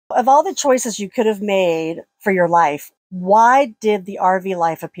Of all the choices you could have made for your life, why did the RV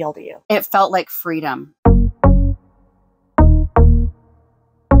life appeal to you? It felt like freedom.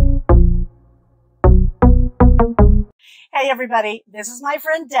 Hey everybody, this is my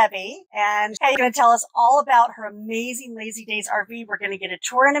friend Debbie, and she's going to tell us all about her amazing LazyDays RV. We're going to get a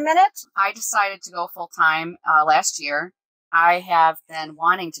tour in a minute. I decided to go full-time last year. I have been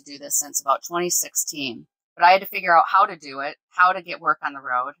wanting to do this since about 2016, but I had to figure out how to do it, how to get work on the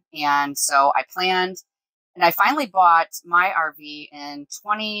road. And so I planned, and I finally bought my RV in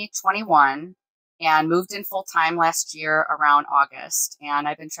 2021 and moved in full-time last year around August. And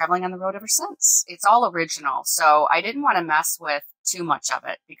I've been traveling on the road ever since. It's all original, so I didn't want to mess with too much of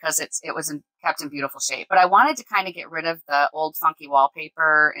it because it was kept in beautiful shape. But I wanted to kind of get rid of the old funky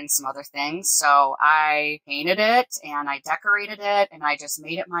wallpaper and some other things. So I painted it and I decorated it and I just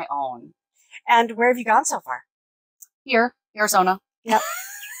made it my own. And where have you gone so far? Here, Arizona. Yep.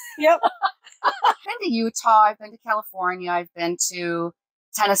 Yep. I've been to Utah. I've been to California. I've been to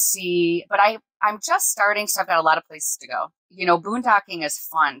Tennessee, but I'm just starting, so I've got a lot of places to go. You know, boondocking is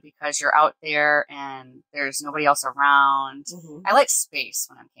fun because you're out there and there's nobody else around. Mm-hmm. I like space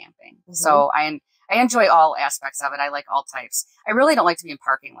when I'm camping. Mm-hmm. So I enjoy all aspects of it. I like all types. I really don't like to be in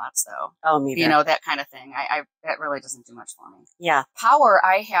parking lots though. Oh, me neither. You know, that kind of thing. That really doesn't do much for me. Yeah. Power,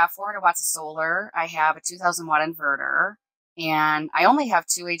 I have 400 watts of solar. I have a 2000 watt inverter. And I only have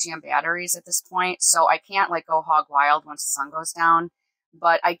 2 AGM batteries at this point. So I can't like go hog wild once the sun goes down.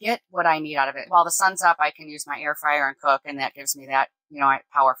 But I get what I need out of it. While the sun's up, I can use my air fryer and cook, and that gives me that, you know,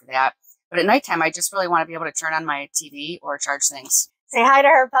 power for that. But at nighttime, I just really want to be able to turn on my TV or charge things. Say hi to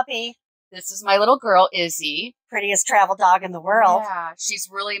her, puppy. This is my little girl, Izzy. Prettiest travel dog in the world. Yeah, she's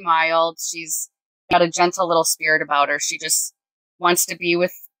really mild. She's got a gentle little spirit about her. She just wants to be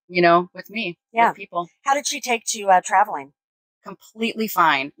with, you know, with me, with people. How did she take to traveling? Completely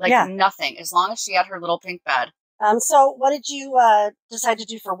fine. Like nothing, as long as she had her little pink bed. So what did you decide to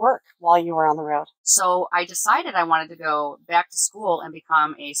do for work while you were on the road? So I decided I wanted to go back to school and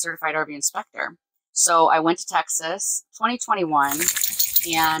become a certified RV inspector. So I went to Texas 2021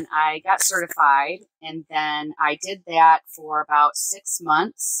 and I got certified. And then I did that for about 6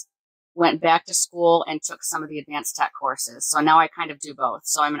 months, went back to school and took some of the advanced tech courses. So now I kind of do both.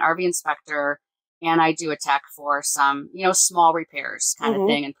 So I'm an RV inspector and I do a tech for some, you know, small repairs kind of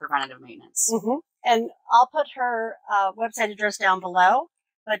thing and preventative maintenance. Mm-hmm. And I'll put her website address down below,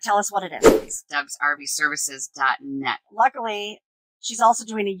 but tell us what it is. DebsRVServices.net. Luckily, she's also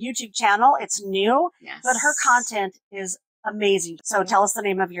doing a YouTube channel. It's new, but her content is amazing. So tell us the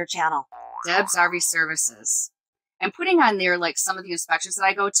name of your channel. Deb's RV Services. I'm putting on there like some of the inspections that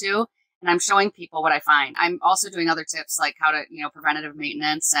I go to, and I'm showing people what I find. I'm also doing other tips like how to, you know, preventative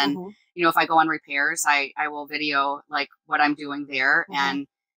maintenance. And, you know, if I go on repairs, I will video like what I'm doing there. And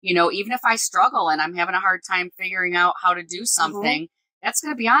you know, even if I struggle and I'm having a hard time figuring out how to do something, that's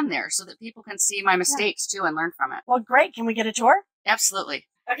going to be on there so that people can see my mistakes too and learn from it. Well, great. Can we get a tour? Absolutely.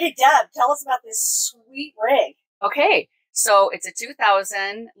 Okay, Deb, tell us about this sweet rig. Okay. So it's a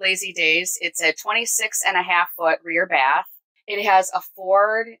 2000 LazyDays. It's a 26.5-foot rear bath. It has a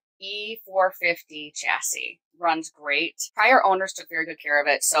Ford E450 chassis. Runs great. Prior owners took very good care of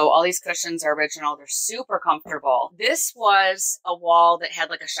it. So all these cushions are original. They're super comfortable. This was a wall that had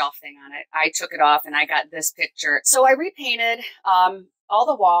like a shelf thing on it. I took it off and I got this picture. So I repainted all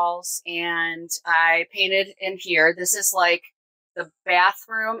the walls and I painted in here. This is like the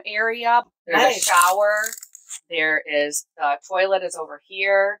bathroom area. There's a shower. There is the toilet is over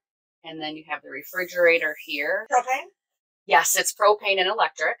here. And then you have the refrigerator here. Propane? Yes, it's propane and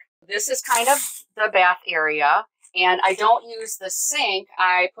electric. This is kind of the bath area, and I don't use the sink.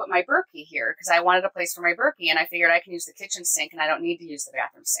 I put my burpee here because I wanted a place for my burpee, and I figured I can use the kitchen sink, and I don't need to use the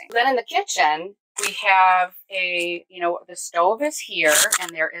bathroom sink. Then in the kitchen, we have the stove is here, and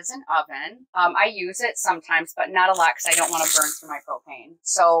there is an oven. I use it sometimes, but not a lot because I don't want to burn through my propane.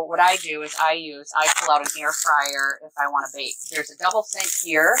 So what I do is I pull out an air fryer if I want to bake. There's a double sink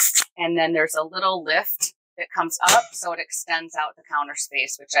here, and then there's a little lift that comes up so it extends out the counter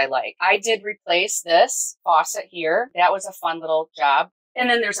space, which I like. I did replace this faucet here. That was a fun little job. And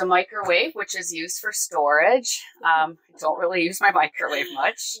then there's a microwave, which is used for storage. I don't really use my microwave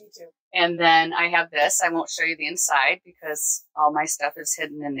much. Me too. And then I have this. I won't show you the inside because all my stuff is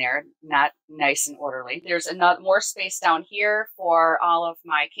hidden in there, not nice and orderly. There's more space down here for all of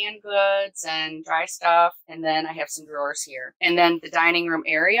my canned goods and dry stuff. And then I have some drawers here. And then the dining room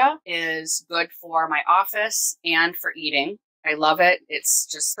area is good for my office and for eating. I love it. It's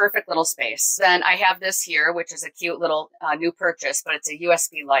just perfect little space. Then I have this here, which is a cute little new purchase, but it's a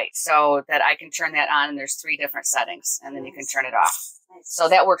USB light so that I can turn that on and there's 3 different settings and then you can turn it off. Nice. So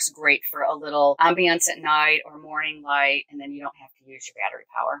that works great for a little ambience at night or morning light, and then you don't have to use your battery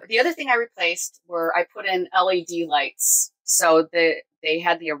power. The other thing I replaced were I put in LED lights. So they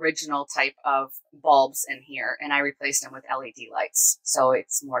had the original type of bulbs in here, and I replaced them with LED lights. So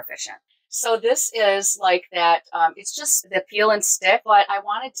it's more efficient. So this is like that, it's just the peel and stick, but I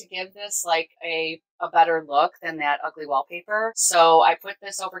wanted to give this like a better look than that ugly wallpaper. So I put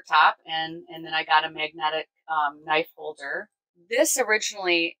this over top, and then I got a magnetic knife holder. This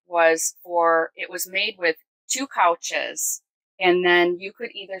originally it was made with 2 couches, and then you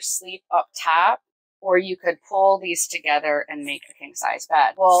could either sleep up top or you could pull these together and make a king size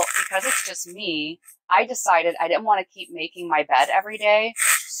bed. Well, because it's just me, I decided I didn't want to keep making my bed every day.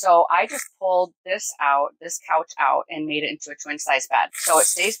 So I just pulled this couch out, and made it into a twin size bed. So it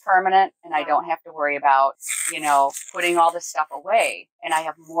stays permanent, and I don't have to worry about, putting all this stuff away. And I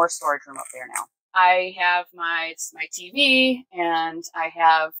have more storage room up there now. I have my TV, and I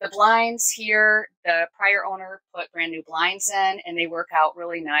have the blinds here. The prior owner put brand new blinds in, and they work out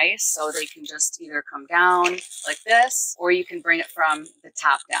really nice. So they can just either come down like this, or you can bring it from the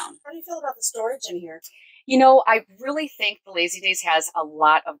top down. How do you feel about the storage in here? I really think the LazyDays has a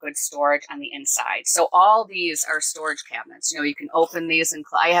lot of good storage on the inside. So all these are storage cabinets. You can open these, and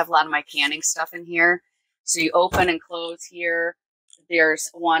I have a lot of my canning stuff in here. So you open and close here. There's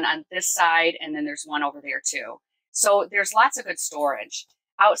one on this side, and then there's one over there too. So there's lots of good storage.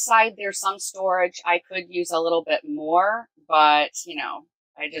 Outside, there's some storage. I could use a little bit more, but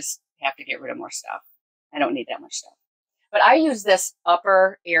I just have to get rid of more stuff. I don't need that much stuff. But I use this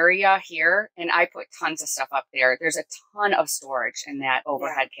upper area here, and I put tons of stuff up there. There's a ton of storage in that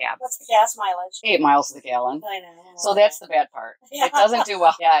overhead cab. What's the gas mileage? 8 miles to the gallon. I know. So that's the bad part. Yeah. It doesn't do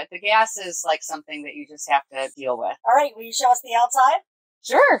well. Yeah, the gas is like something that you just have to deal with. All right, will you show us the outside?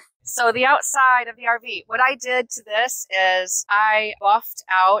 Sure. So the outside of the RV, what I did to this is I buffed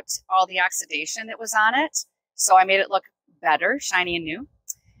out all the oxidation that was on it. So I made it look better, shiny and new.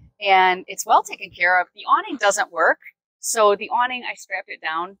 And it's well taken care of. The awning doesn't work. So the awning, I strapped it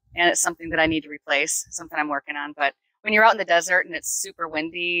down, and it's something that I need to replace, something I'm working on. But when you're out in the desert and it's super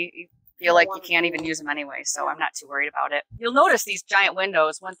windy, you feel like you can't even use them anyway. So I'm not too worried about it. You'll notice these giant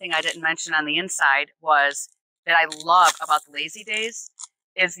windows. One thing I didn't mention on the inside was that I love about the LazyDays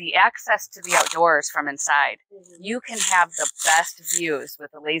is the access to the outdoors from inside. You can have the best views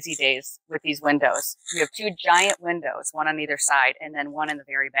with the LazyDays with these windows. You have 2 giant windows, one on either side, and then one in the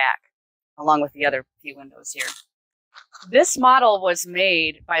very back, along with the other few windows here. This model was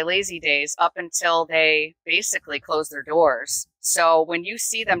made by LazyDays up until they basically closed their doors. So when you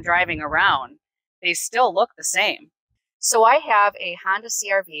see them driving around, they still look the same. So I have a Honda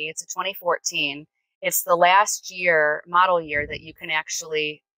CR-V. It's a 2014. It's the last model year that you can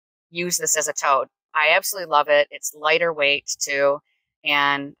actually use this as a tote. I absolutely love it. It's lighter weight too.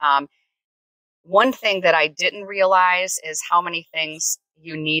 And one thing that I didn't realize is how many things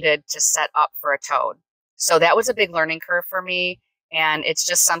you needed to set up for a tote. So that was a big learning curve for me. And it's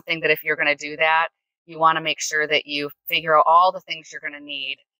just something that if you're going to do that, you want to make sure that you figure out all the things you're going to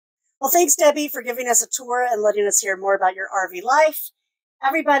need. Well, thanks, Debbie, for giving us a tour and letting us hear more about your RV life.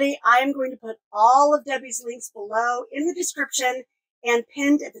 Everybody, I am going to put all of Debbie's links below in the description and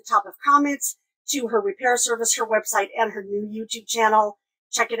pinned at the top of comments to her repair service, her website, and her new YouTube channel.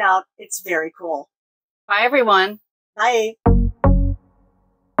 Check it out. It's very cool. Bye, everyone. Bye.